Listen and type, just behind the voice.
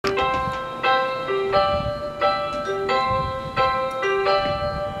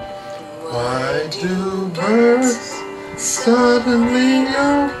stars suddenly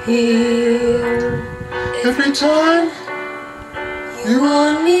appear every time you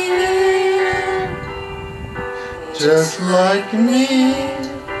are near. Just like me,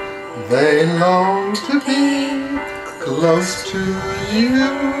 they long to be close to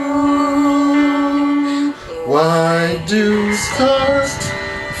you. Why do stars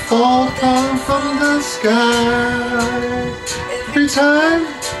fall down from the sky every time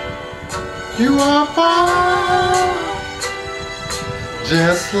you are far?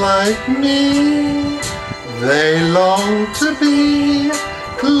 Just like me, they long to be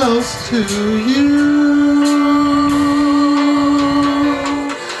close to you.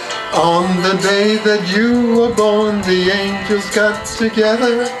 On the day that you were born, the angels got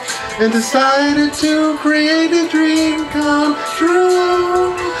together and decided to create a dream come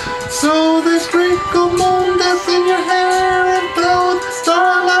true. So they sprinkled moon dust in your hair and throw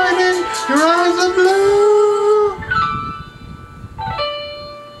starlight in your eyes of blue.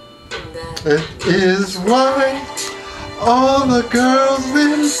 That is why all the girls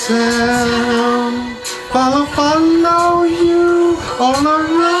in town follow you all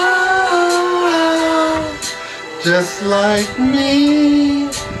around. Just like me,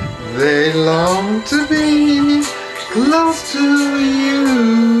 they long to be close to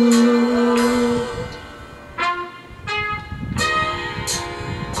you.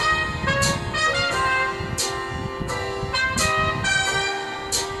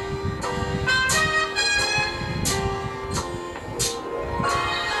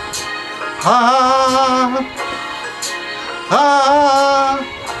 Ah, ah.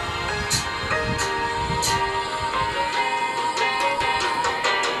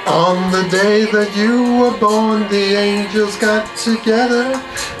 On the day that you were born, the angels got together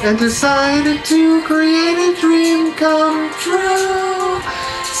and decided to create a dream come true.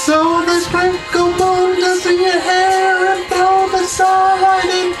 So they sprinkled moon dust in your hair and throw the starlight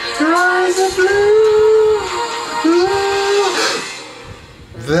in your eyes of blue. Ooh.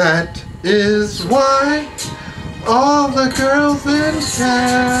 That is why all the girls in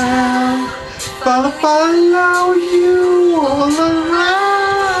town follow you all around.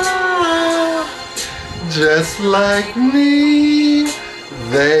 Just like me,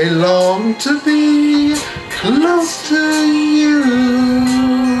 they long to be close to you.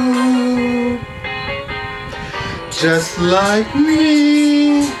 Just like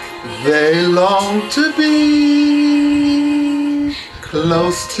me, they long to be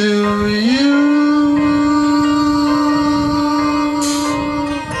close to you.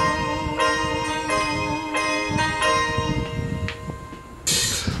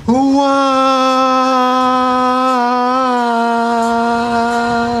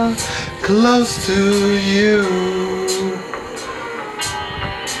 Why close to you?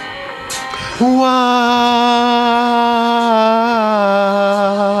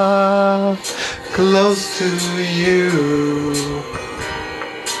 Why close to you?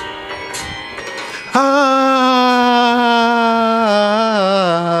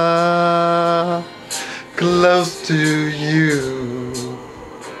 Close to you.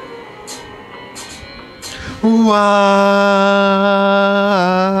 Why?